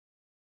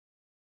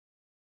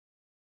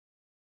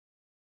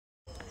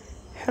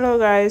Hello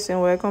guys,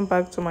 and welcome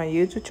back to my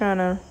YouTube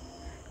channel.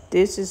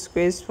 This is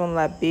Grace from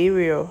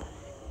Liberia.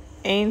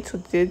 In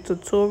today's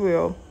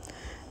tutorial,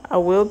 I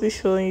will be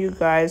showing you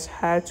guys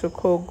how to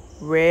cook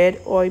red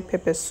oil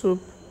pepper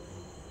soup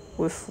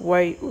with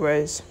white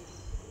rice.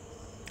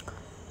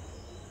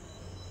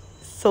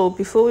 So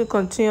before we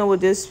continue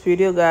with this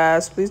video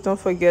guys, please don't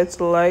forget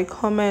to like,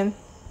 comment,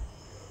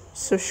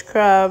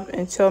 subscribe,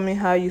 and tell me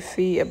how you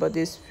feel about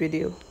this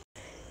video.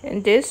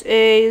 And this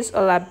is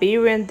a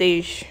Liberian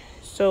dish.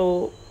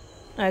 So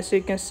as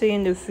you can see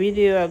in the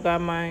video, I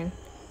got my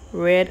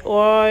red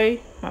oil,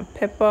 my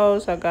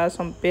peppers, I got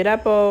some bitter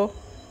ball,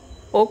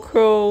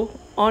 okra,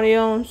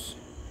 onions,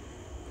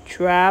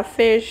 dry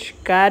fish,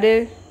 got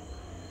it,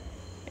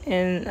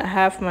 and I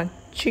have my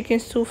chicken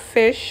soup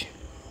fish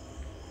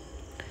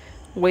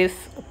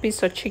with a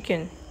piece of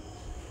chicken.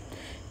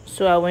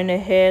 So I went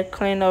ahead,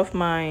 cleaned off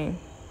my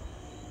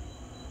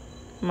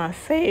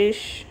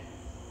fish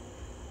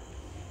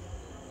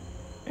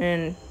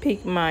and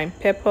pick my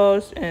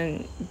peppers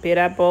and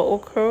bitter ball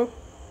okra.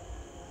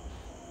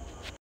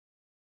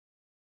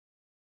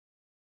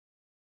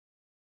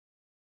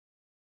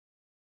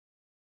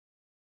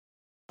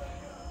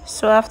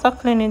 So after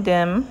cleaning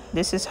them,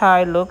 this is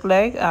how it look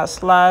like. I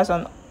sliced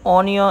an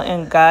onion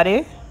and got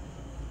it.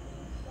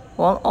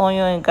 One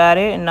onion and got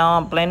it, and now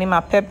I'm blending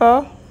my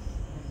pepper.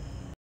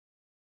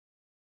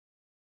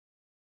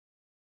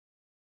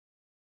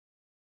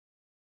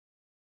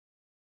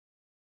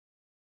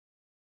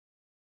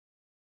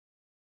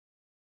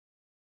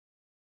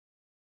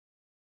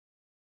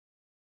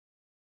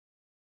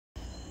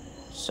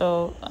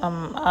 So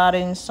I'm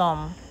adding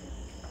some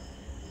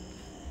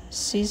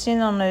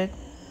seasoning on it,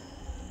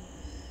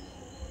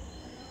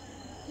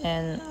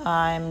 and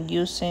I'm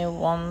using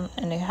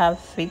 1.5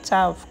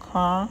 fita of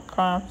corn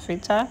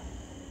fita.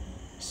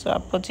 So I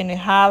put in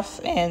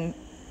half and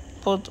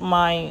put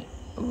my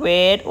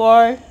red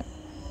oil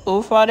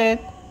over it.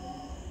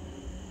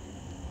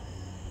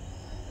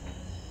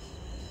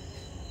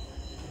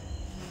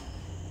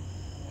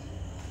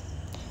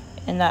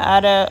 And I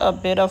added a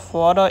bit of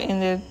water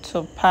in it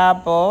to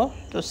parboil,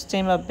 to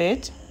steam a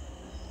bit.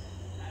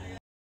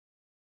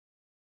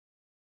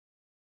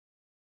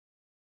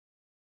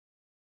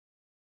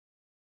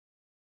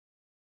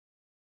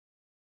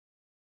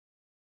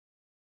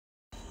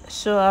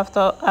 So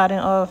after adding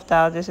all of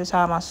that, this is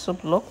how my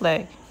soup look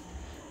like.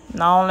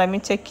 Now let me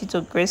take you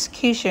to Grace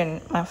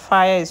Kitchen. My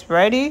fire is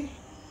ready.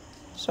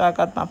 So I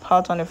got my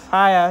pot on the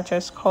fire.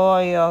 Just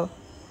cover it up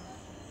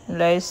and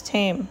let it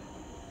steam.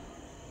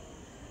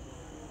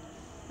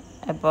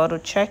 About to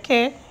check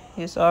it.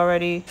 It's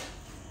already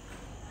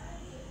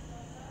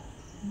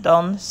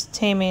done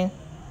steaming.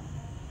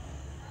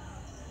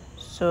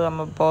 So I'm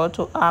about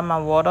to add my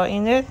water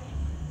in it.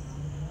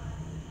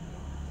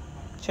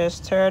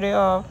 Just stir it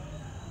up.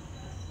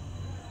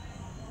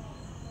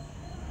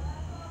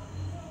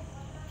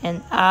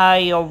 And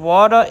add your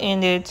water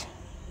in it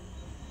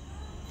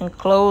and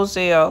close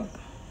it up.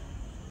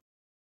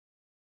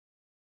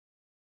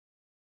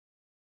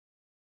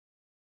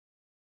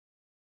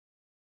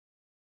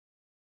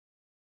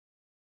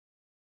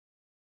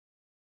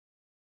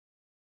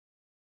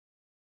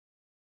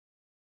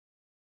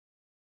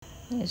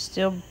 It's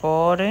still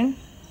boiling,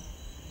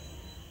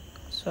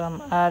 so I'm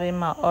adding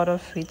my other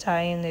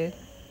fita in it.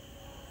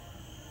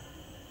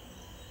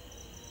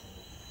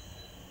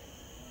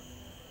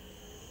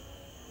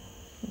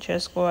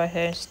 Just go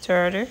ahead and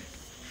stir it.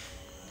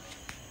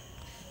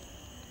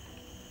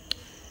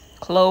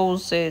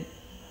 Close it.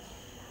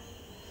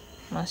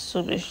 My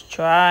soup is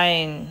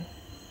drying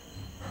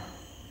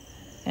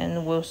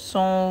and will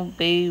soon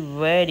be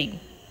ready.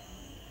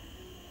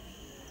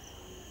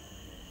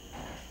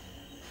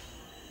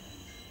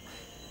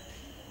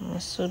 My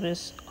soup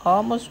is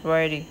almost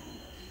ready.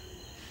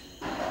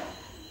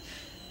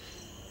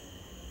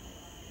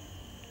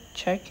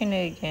 Checking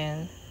it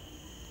again.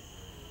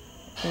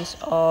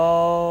 It's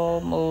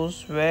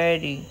almost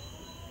ready.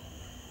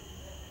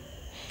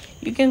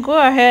 You can go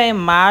ahead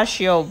and mash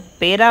your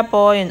bitter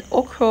ball and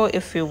okra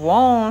if you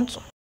want.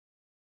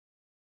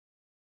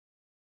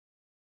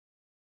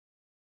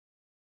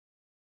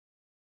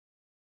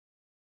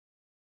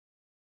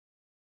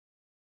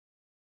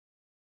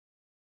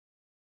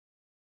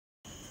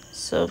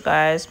 So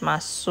guys, my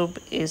soup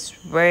is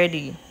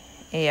ready.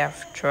 It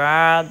have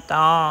dried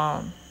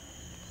down.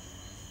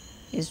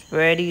 It's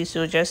ready,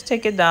 so just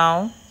take it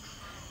down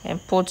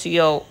and put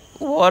your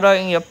water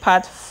in your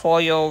pot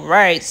for your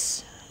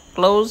rice.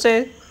 Close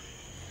it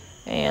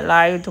and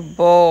allow it to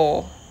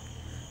boil.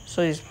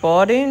 So it's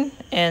boiling,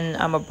 and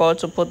I'm about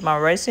to put my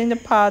rice in the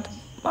pot.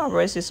 My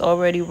rice is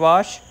already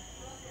washed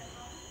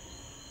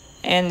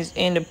and it's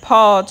in the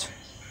pot.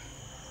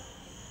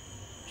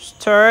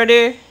 Stir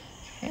it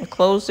and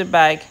close it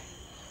back.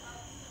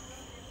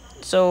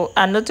 So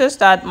I noticed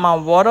that my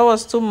water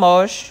was too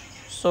much,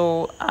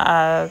 so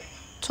I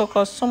took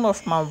out some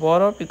of my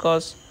water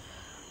because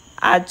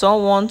I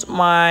don't want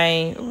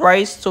my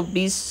rice to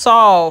be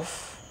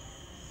soft.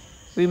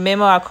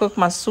 Remember, I cook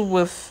my soup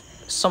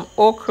with some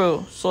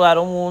okra, so I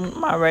don't want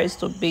my rice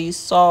to be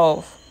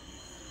soft.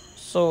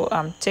 So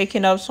I'm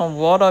taking up some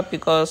water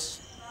because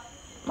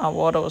my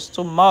water was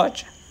too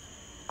much.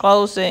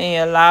 Close it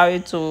and allow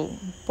it to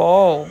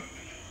boil.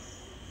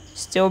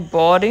 Still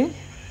boiling,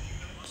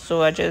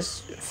 so I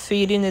just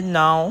feeding it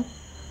now.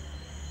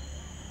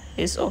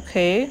 It's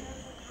okay.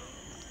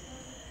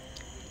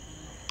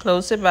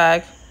 Close it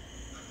back.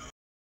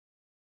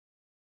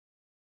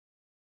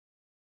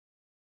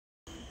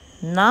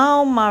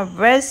 Now my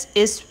rice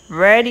is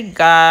ready,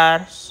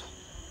 guys.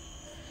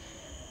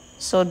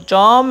 So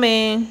join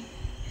me,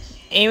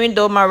 even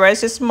though my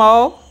rice is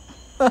small,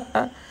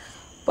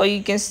 but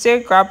you can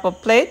still grab a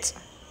plate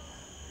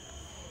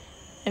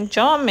and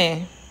join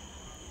me.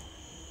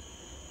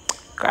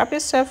 Grab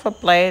yourself a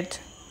plate,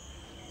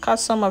 cut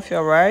some of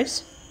your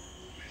rice,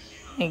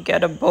 and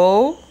get a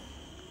bowl.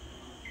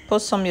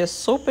 Put some of your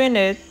soup in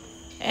it,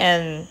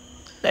 and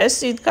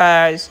let's eat,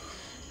 guys.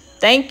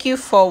 Thank you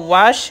for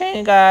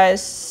watching,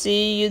 guys.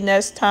 See you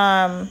next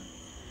time.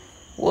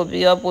 We'll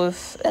be up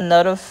with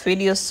another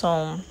video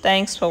soon.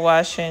 Thanks for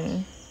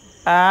watching.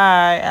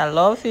 Bye. I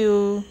love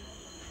you.